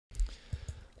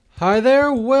Hi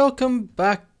there, welcome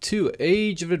back to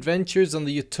Age of Adventures on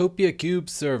the Utopia³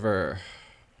 server.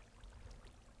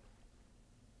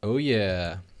 Oh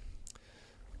yeah.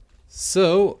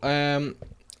 So,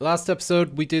 last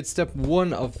episode we did step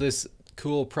 1 of this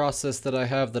cool process that I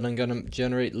have that I'm gonna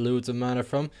generate loads of mana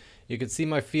from. You can see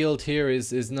my field here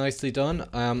is nicely done.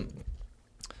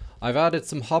 I've added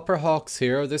some hopper hawks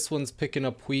here. This one's picking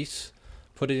up wheat,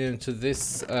 put it into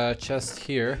this chest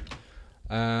here.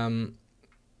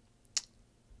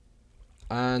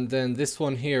 And then this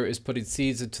one here is putting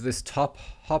seeds into this top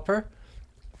hopper.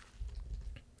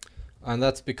 And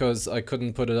that's because I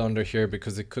couldn't put it under here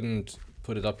because it couldn't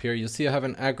put it up here. You'll see I have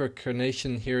an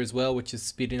aggregation here as well, which is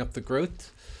speeding up the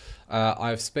growth. I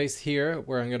have space here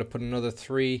where I'm going to put another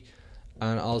 3,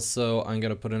 and also I'm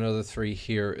going to put another 3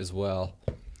 here as well.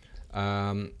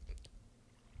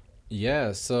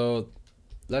 Yeah, so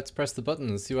let's press the button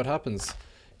and see what happens.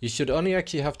 You should only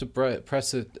actually have to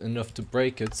press it enough to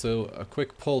break it, so a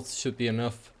quick pulse should be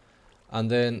enough. And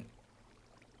then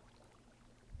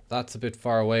that's a bit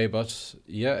far away, but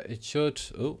yeah, it should.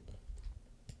 Oh.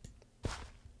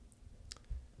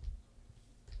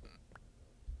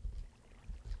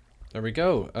 There we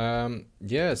go.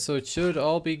 Yeah, so it should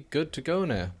all be good to go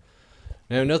now.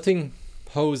 Now nothing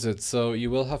hoes it, so you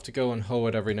will have to go and hoe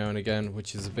it every now and again,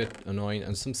 which is a bit annoying.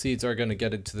 And some seeds are going to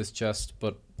get into this chest,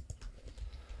 but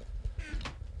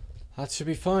that should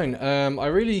be fine. I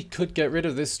really could get rid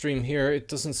of this stream here. It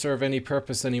doesn't serve any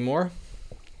purpose anymore.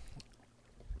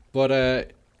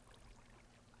 But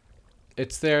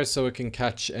it's there so it can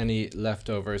catch any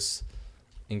leftovers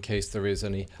in case there is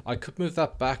any. I could move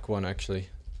that back one actually.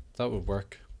 That would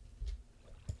work.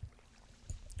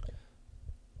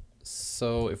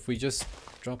 So if we just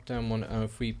drop down one, and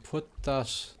if we put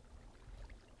that,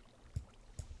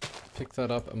 pick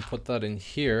that up and put that in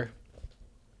here.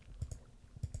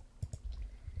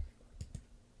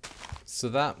 So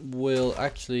that will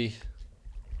actually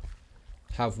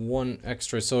have one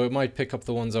extra, so it might pick up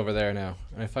the ones over there now.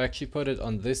 And if I actually put it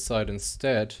on this side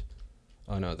instead,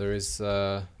 oh no, there is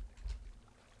no,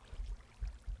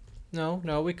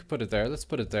 we could put it there. Let's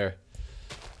put it there.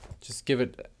 Just give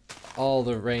it all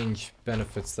the range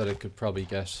benefits that it could probably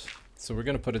get. So we're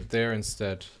gonna put it there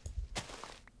instead.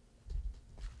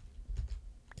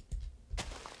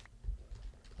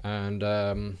 And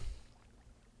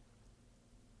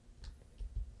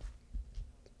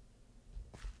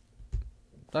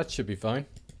that should be fine.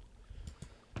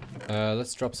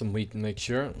 Let's drop some wheat and make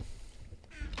sure.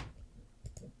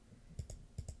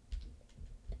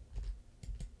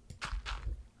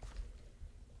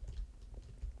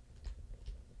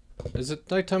 Is it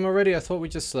nighttime already? I thought we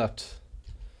just slept.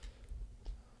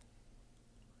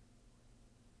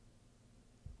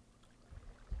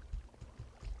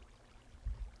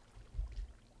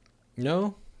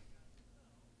 No?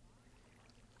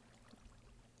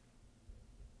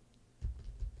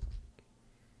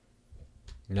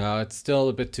 No, it's still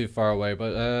a bit too far away,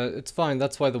 but it's fine.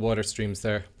 That's why the water stream's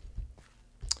there.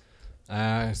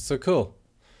 So cool.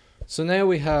 So now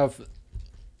we have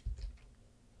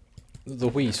the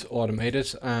wheat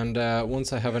automated, and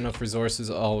once I have enough resources,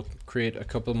 I'll create a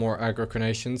couple more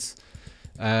aggregations.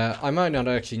 I might not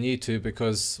actually need to,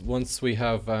 because once we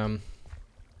have the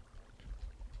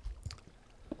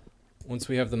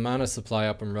mana supply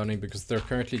up and running, because they're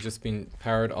currently just being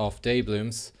powered off day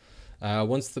blooms.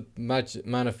 Once the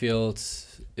mana field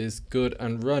is good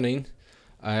and running,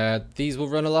 these will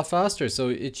run a lot faster, so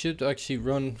it should actually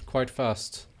run quite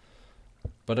fast.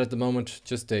 But at the moment,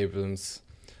 just day blooms.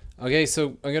 Okay,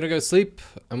 so I'm gonna go sleep,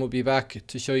 and we'll be back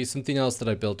to show you something else that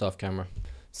I built off camera.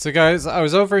 So guys, I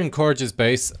was over in Corge's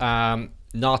base,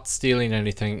 not stealing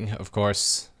anything, of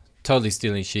course. Totally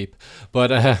stealing sheep,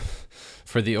 but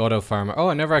for the auto farmer. Oh,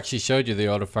 I never actually showed you the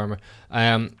auto farmer.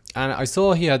 And I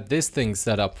saw he had this thing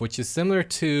set up, which is similar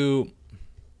to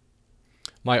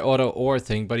my auto ore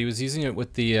thing, but he was using it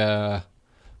with the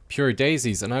pure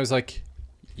daisies, and I was like,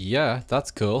 yeah, that's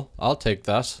cool. I'll take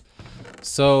that.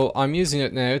 So I'm using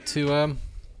it now to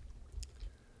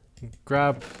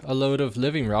grab a load of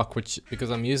living rock, because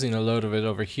I'm using a load of it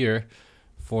over here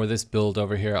for this build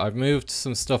over here. I've moved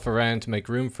some stuff around to make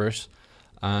room for it,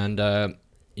 and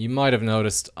you might have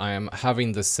noticed I am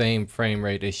having the same frame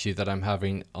rate issue that I'm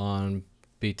having on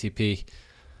BTP.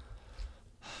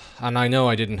 And I know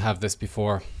I didn't have this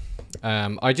before.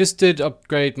 I just did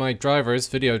upgrade my drivers,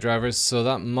 video drivers, so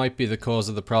that might be the cause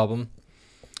of the problem.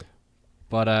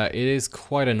 But it is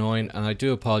quite annoying, and I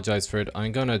do apologize for it.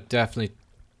 I'm gonna definitely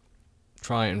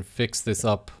try and fix this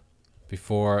up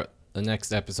before the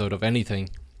next episode of anything.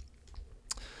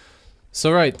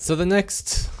 So right, so the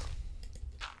next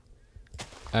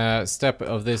step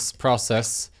of this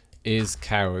process is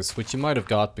cows, which you might have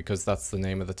got because that's the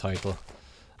name of the title.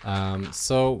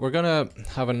 So we're gonna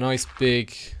have a nice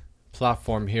big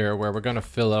platform here where we're gonna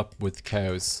fill up with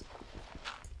cows.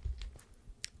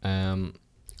 I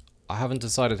haven't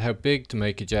decided how big to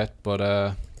make it yet, but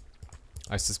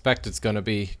I suspect it's gonna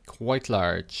be quite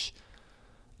large.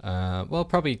 Well,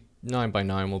 probably 9 by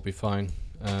 9 will be fine.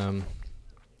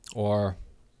 Or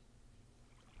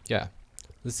yeah,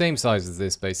 the same size as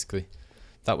this basically.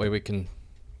 That way we can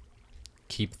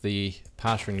keep the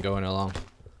pattern going along.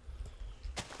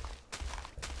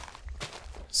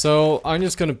 So I'm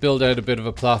just going to build out a bit of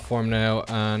a platform now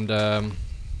and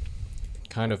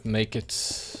kind of make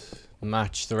it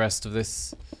match the rest of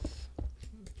this.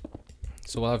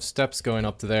 So we'll have steps going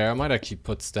up to there. I might actually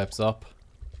put steps up.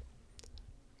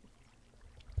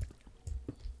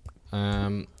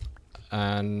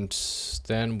 And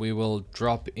then we will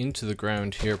drop into the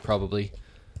ground here probably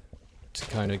to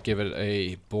kind of give it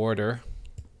a border.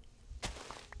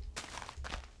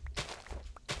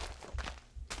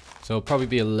 So it'll probably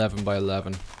be 11 by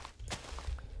 11.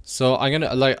 So I'm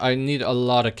gonna I need a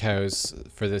lot of cows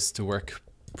for this to work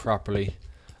properly.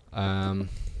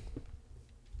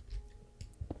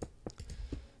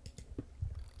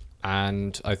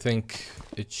 And I think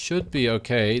it should be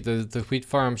okay. The wheat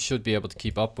farm should be able to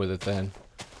keep up with it then.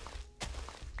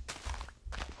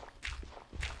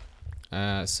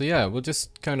 So yeah, we'll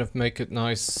just kind of make it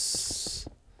nice.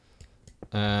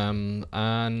 And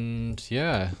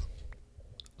yeah,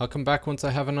 I'll come back once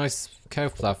I have a nice cow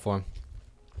platform.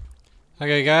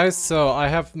 Okay guys, so I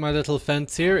have my little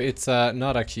fence here. It's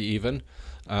not actually even,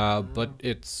 but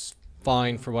it's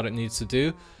fine for what it needs to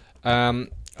do. I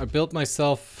built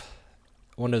myself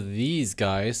one of these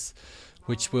guys,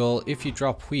 which will, if you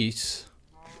drop wheat,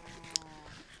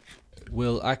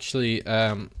 will actually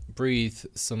breathe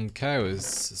some cows.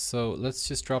 So let's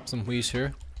just drop some wheat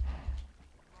here.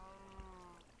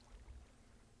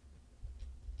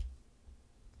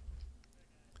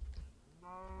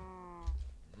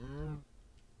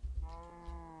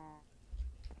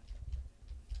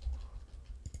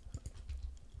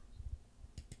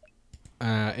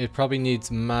 It probably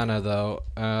needs mana though.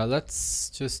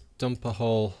 Let's just dump a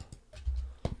whole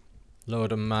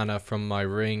load of mana from my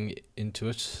ring into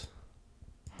it.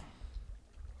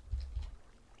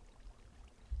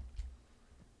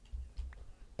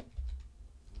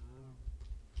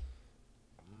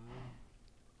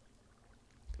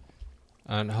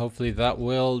 And hopefully that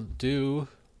will do.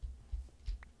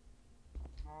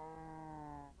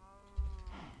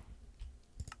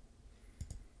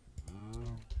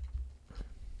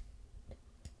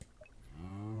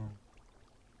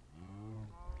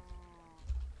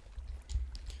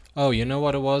 Oh, you know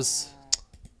what it was?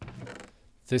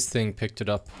 This thing picked it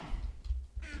up.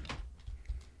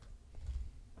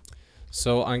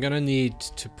 So I'm gonna need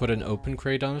to put an open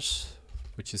crate on it,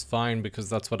 which is fine because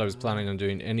that's what I was planning on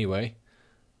doing anyway.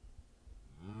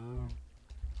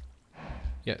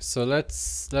 Yeah, so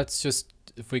let's just,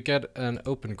 if we get an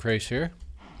open crate here,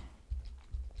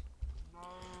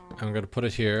 I'm gonna put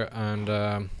it here,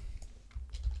 and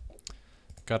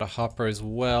got a hopper as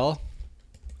well.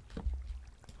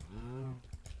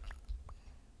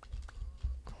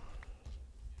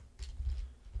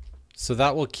 So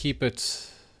that will keep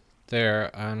it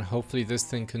there, and hopefully this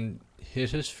thing can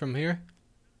hit it from here.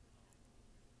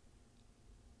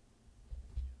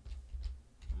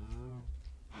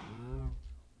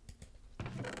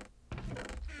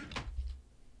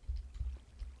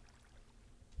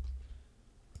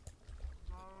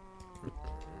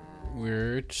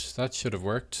 Weird, that should have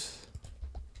worked.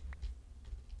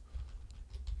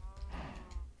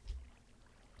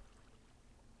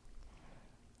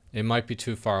 It might be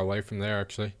too far away from there,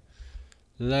 actually.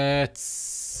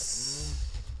 Let's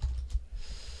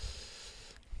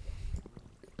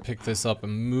pick this up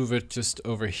and move it just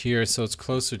over here so it's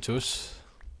closer to it.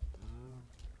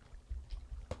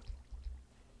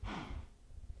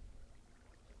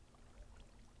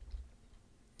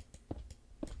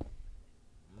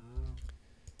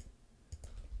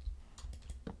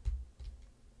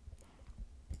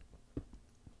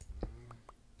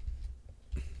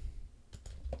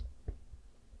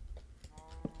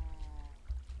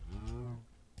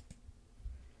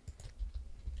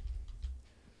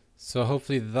 So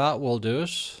hopefully that will do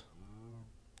it.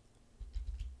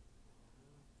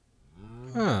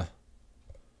 Huh.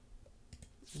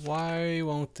 Why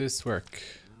won't this work?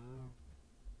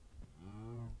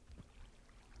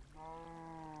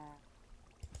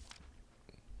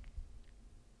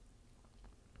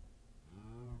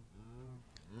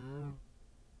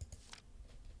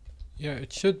 Yeah,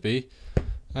 it should be.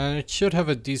 And it should have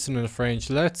a decent enough range.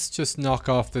 Let's just knock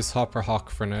off this hopper hawk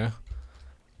for now.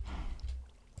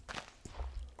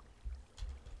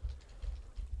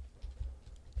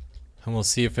 And we'll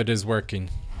see if it is working.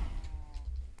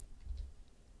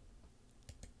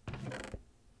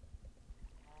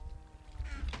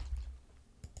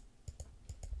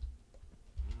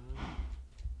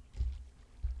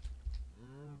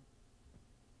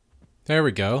 There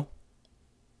we go.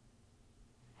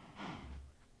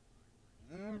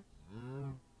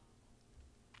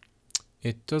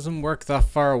 It doesn't work that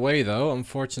far away though,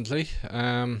 unfortunately.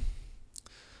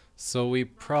 So we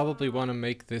probably want to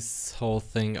make this whole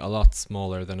thing a lot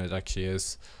smaller than it actually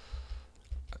is.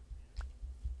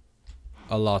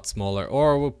 A lot smaller.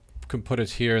 Or we can put it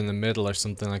here in the middle or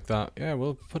something like that. Yeah,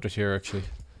 we'll put it here actually.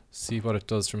 See what it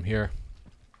does from here.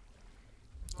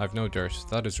 I've no dirt.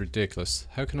 That is ridiculous.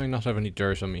 How can I not have any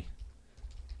dirt on me?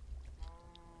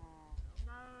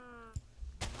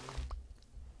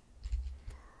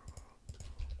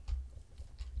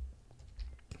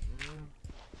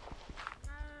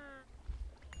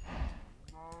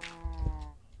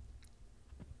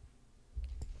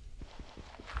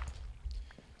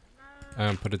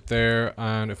 And put it there,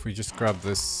 and if we just grab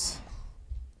this.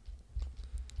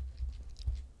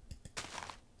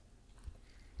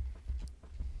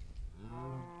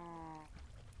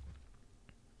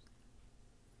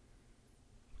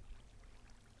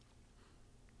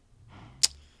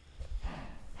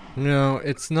 No,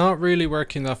 it's not really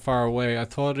working that far away. I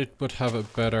thought it would have a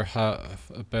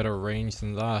better range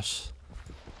than that,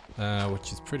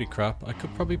 which is pretty crap. I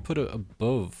could probably put it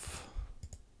above.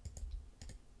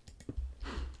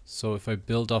 So if I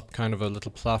build up kind of a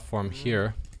little platform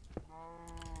here.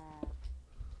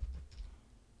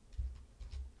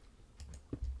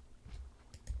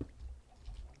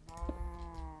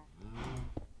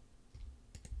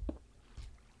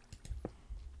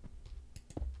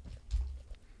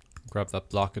 Grab that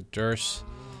block of dirt.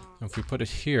 And if we put it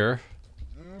here,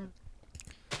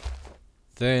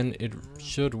 then it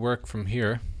should work from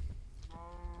here.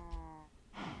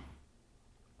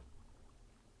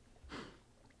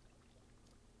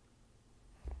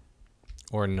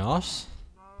 Or not.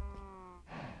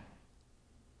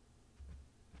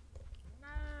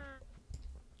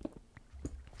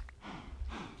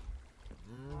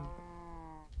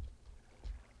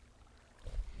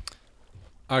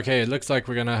 Okay, it looks like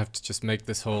we're gonna have to just make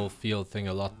this whole field thing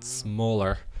a lot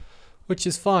smaller, which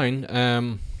is fine.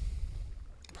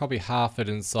 Probably half it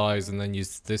in size and then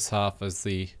use this half as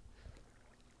the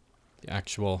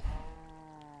actual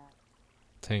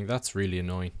thing. That's really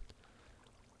annoying.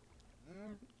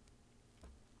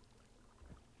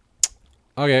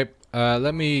 Okay,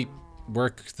 let me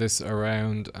work this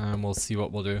around and we'll see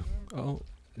what we'll do. Oh,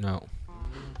 no.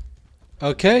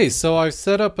 Okay, so I've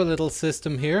set up a little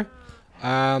system here.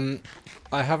 I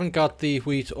haven't got the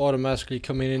wheat automatically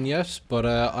coming in yet, but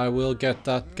I will get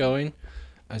that going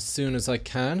as soon as I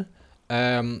can.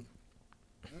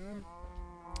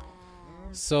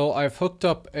 So I've hooked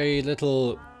up a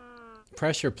little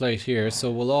pressure plate here, so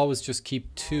we'll always just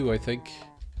keep 2, I think.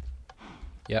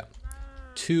 Yeah,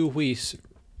 2 wheat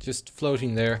just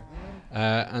floating there,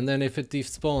 and then if it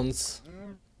despawns,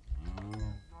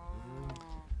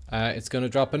 it's going to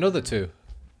drop another 2.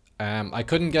 I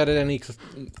couldn't get it any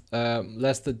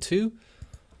less than 2.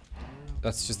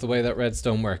 That's just the way that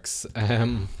redstone works.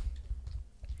 I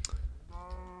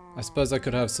suppose I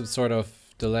could have some sort of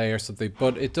delay or something,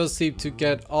 but it does seem to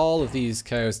get all of these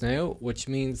cows now, which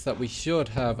means that we should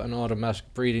have an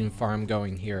automatic breeding farm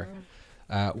going here,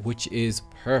 which is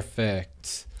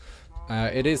perfect.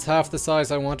 It is half the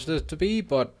size I wanted it to be,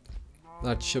 but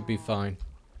that should be fine.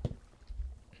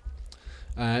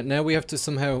 Now we have to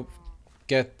somehow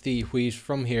get the wheat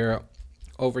from here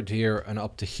over to here and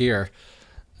up to here.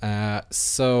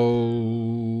 So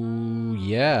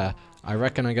yeah, I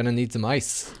reckon I'm gonna need some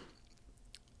ice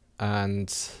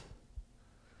and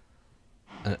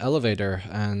an elevator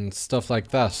and stuff like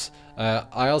that.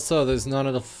 I also, there's not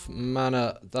enough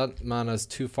mana. That mana's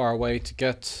too far away to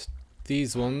get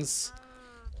these ones,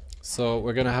 so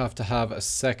we're gonna have to have a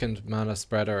second mana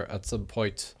spreader at some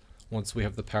point once we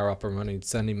have the power up and running,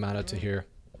 sending mana to here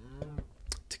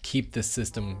to keep this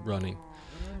system running.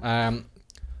 On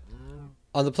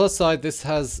the plus side, this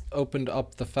has opened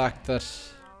up the fact that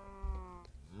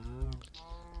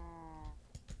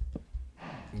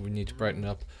we need to brighten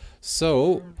up.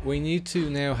 So we need to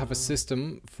now have a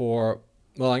system for,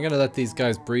 well, I'm going to let these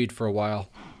guys breed for a while,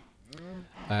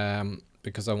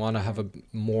 because I want to have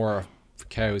more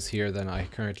cows here than I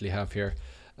currently have here.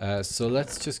 So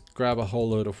let's just grab a whole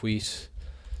load of wheat.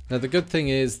 Now the good thing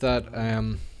is that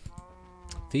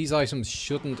these items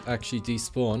shouldn't actually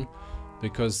despawn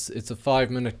because it's a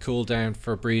 5-minute cooldown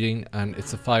for breeding and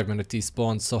it's a 5-minute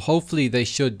despawn. So hopefully they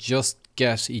should just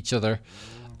get each other.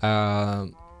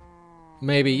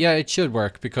 Maybe, yeah, it should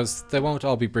work because they won't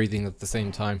all be breeding at the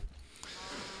same time.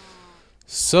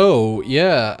 So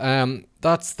yeah,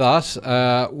 that's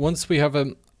that. Once we have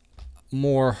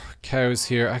more cows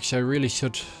here, actually I really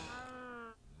should.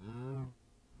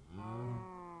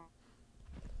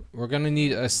 We're gonna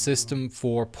need a system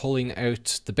for pulling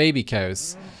out the baby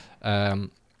cows. And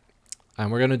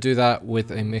we're going to do that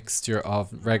with a mixture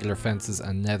of regular fences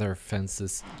and nether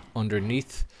fences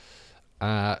underneath.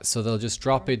 So they'll just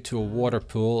drop into a water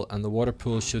pool, and the water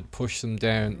pool should push them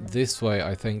down this way,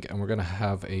 I think, and we're going to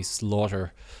have a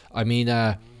slaughter. I mean,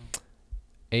 a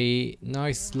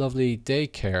nice lovely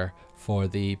daycare for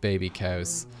the baby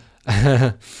cows.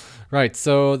 Right,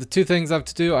 so the two things I have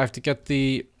to do, I have to get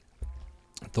the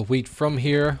wheat from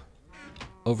here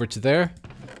over to there.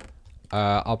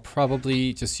 I'll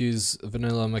probably just use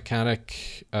vanilla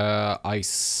mechanic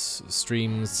ice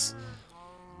streams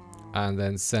and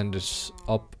then send it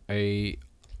up a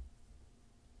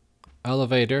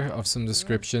elevator of some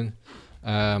description.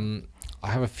 I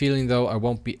have a feeling though I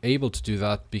won't be able to do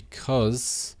that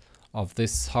because of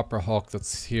this hopper hawk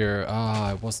that's here.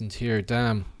 Ah, it wasn't here,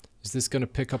 damn. Is this gonna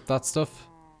pick up that stuff?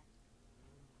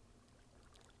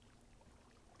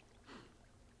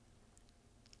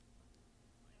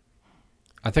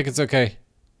 I think it's okay.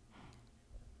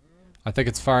 I think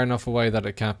it's far enough away that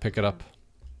it can't pick it up.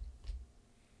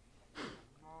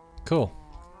 Cool.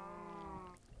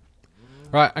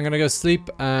 Right, I'm gonna go sleep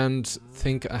and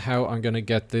think how I'm gonna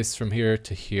get this from here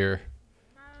to here.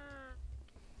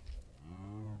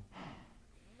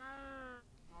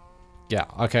 Yeah,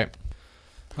 okay.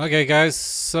 Okay guys,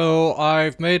 so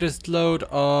I've made a load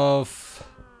of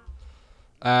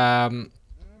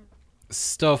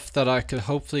stuff that I could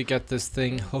hopefully get this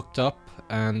thing hooked up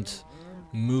and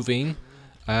moving.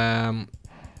 So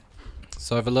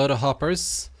I have a load of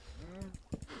hoppers,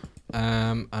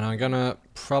 and I'm gonna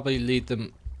probably lead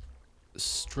them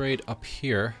straight up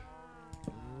here,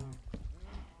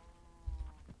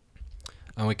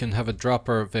 and we can have a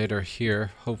dropper vader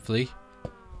here hopefully.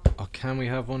 Oh, can we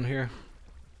have one here?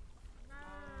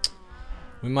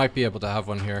 We might be able to have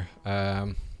one here.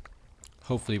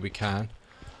 Hopefully we can.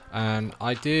 And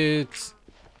I did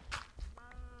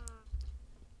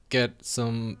get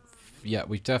some, yeah,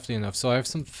 we've definitely enough. So I have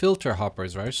some filter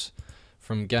hoppers, right,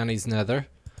 from Ganny's Nether,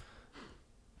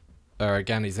 or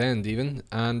Ganny's End even,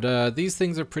 and these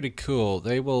things are pretty cool.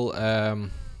 They will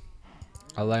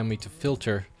allow me to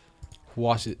filter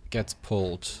what it gets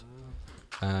pulled.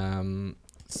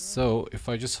 So if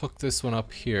I just hook this one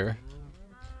up here,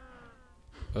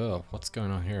 oh, what's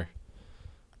going on here?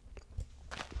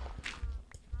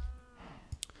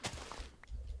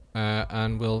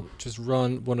 And we'll just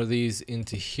run one of these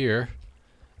into here,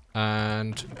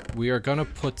 and we are gonna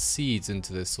put seeds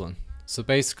into this one. So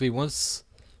basically once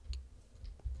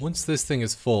this thing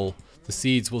is full, the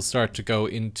seeds will start to go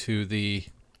into the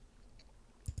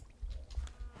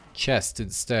chest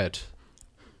instead.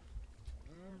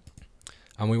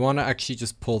 And we want to actually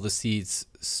just pull the seeds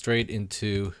straight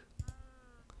into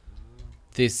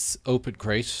this open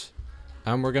crate.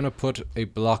 And we're going to put a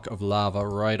block of lava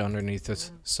right underneath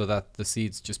it so that the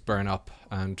seeds just burn up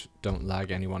and don't lag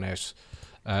anyone out.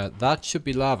 That should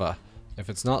be lava. If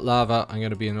it's not lava, I'm going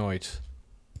to be annoyed.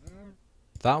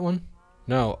 That one?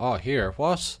 No. Oh, here.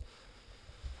 What?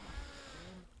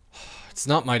 It's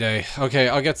not my day. Okay,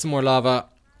 I'll get some more lava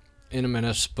in a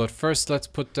minute. But first, let's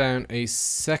put down a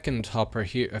second hopper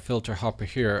here. A filter hopper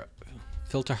here.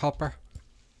 Filter hopper?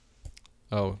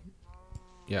 Oh.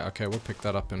 Yeah, okay, we'll pick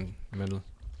that up in the middle.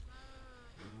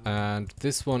 And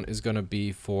this one is going to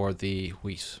be for the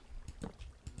wheat.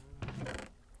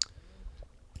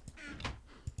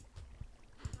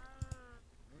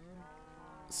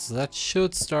 So that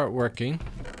should start working.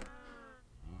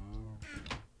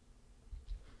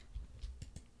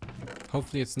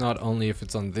 Hopefully it's not only if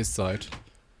it's on this side.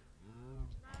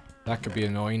 That could be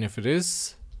annoying if it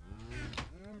is.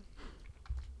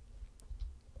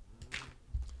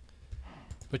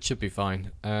 But should be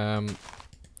fine.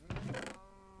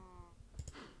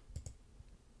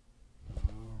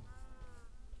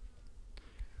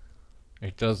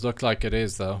 It does look like it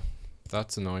is though.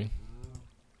 That's annoying.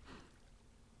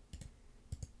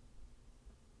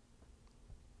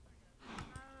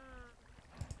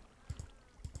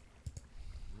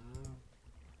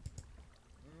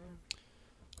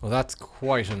 Well, that's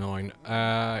quite annoying.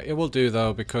 It will do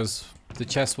though, because the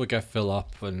chest will get filled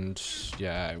up and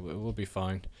yeah, it will be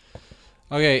fine.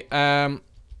 Okay,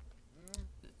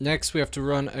 next we have to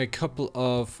run a couple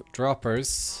of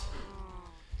droppers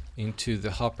into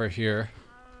the hopper here.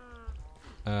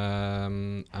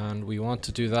 And we want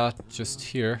to do that just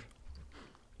here.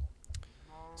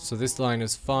 So this line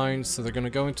is fine, so they're going to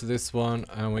go into this one,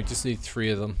 and we just need 3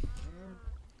 of them.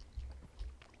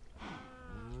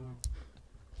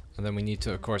 And then we need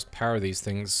to, of course, power these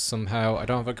things somehow. I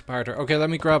don't have a comparator. Okay, let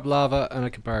me grab lava and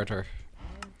a comparator.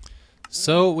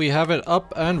 So we have it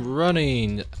up and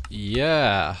running.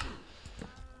 Yeah.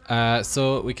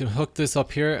 So we can hook this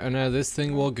up here, and now this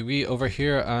thing will be over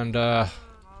here, and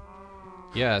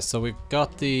yeah, so we've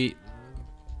got the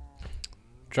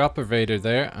drop evader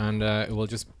there, and it will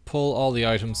just pull all the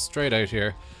items straight out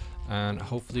here, and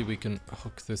hopefully we can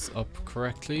hook this up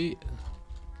correctly.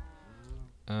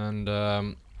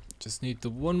 And just need the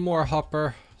one more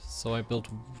hopper, so I built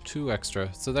 2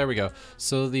 extra. So there we go.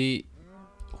 So the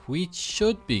wheat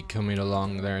should be coming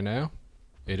along there now.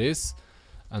 It is.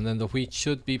 And then the wheat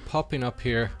should be popping up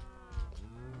here.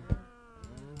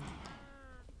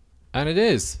 And it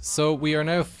is. So we are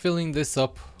now filling this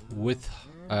up with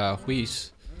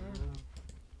wheat.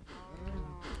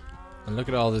 And look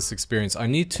at all this experience. I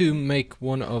need to make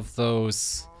one of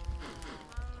those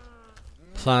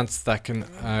plants that can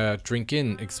drink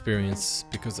in experience,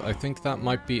 because I think that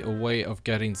might be a way of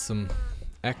getting some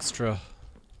extra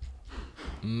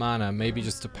mana, maybe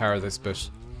just to power this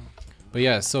bit. But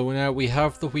yeah, so now we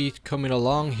have the wheat coming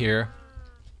along here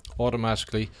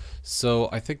automatically. So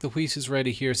I think the wheat is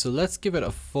ready here, so let's give it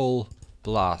a full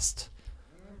blast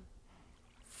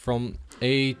from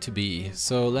A to B.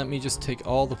 So let me just take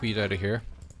all the wheat out of here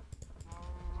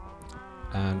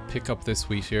and pick up this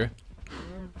wheat here.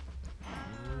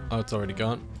 Oh, it's already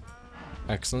gone.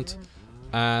 Excellent.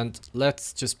 And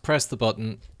let's just press the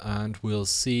button and we'll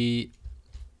see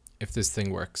if this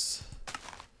thing works.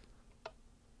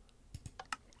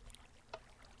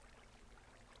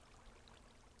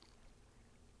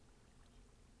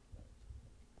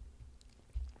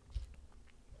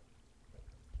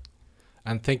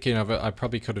 And thinking of it, I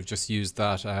probably could have just used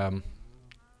that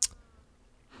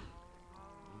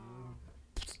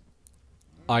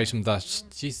item that,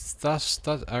 jeez,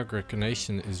 that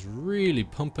aggregation is really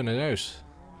pumping it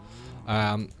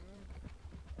out.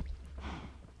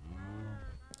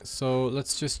 So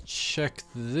let's just check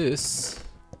this.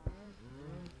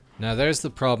 Now there's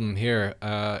the problem here.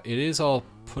 It is all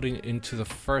putting into the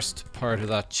first part of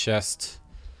that chest,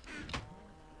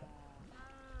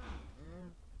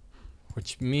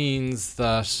 which means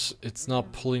that it's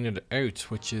not pulling it out,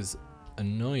 which is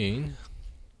annoying.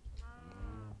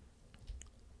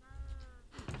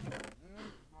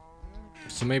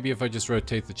 So maybe if I just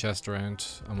rotate the chest around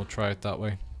and we'll try it that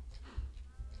way.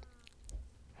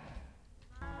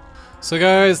 So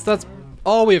guys, that's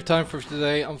all we have time for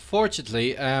today,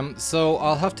 unfortunately. So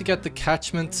I'll have to get the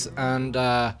catchment and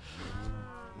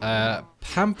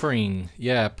pampering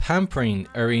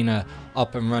arena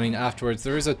up and running afterwards.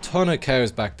 There is a ton of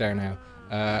cows back there now.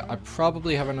 I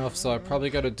probably have enough, so I probably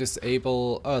got to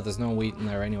disable. Oh, there's no wheat in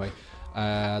there anyway.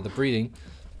 The breeding,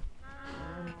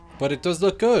 but it does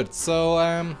look good. So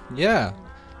yeah.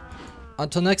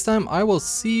 Until next time, I will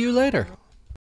see you later.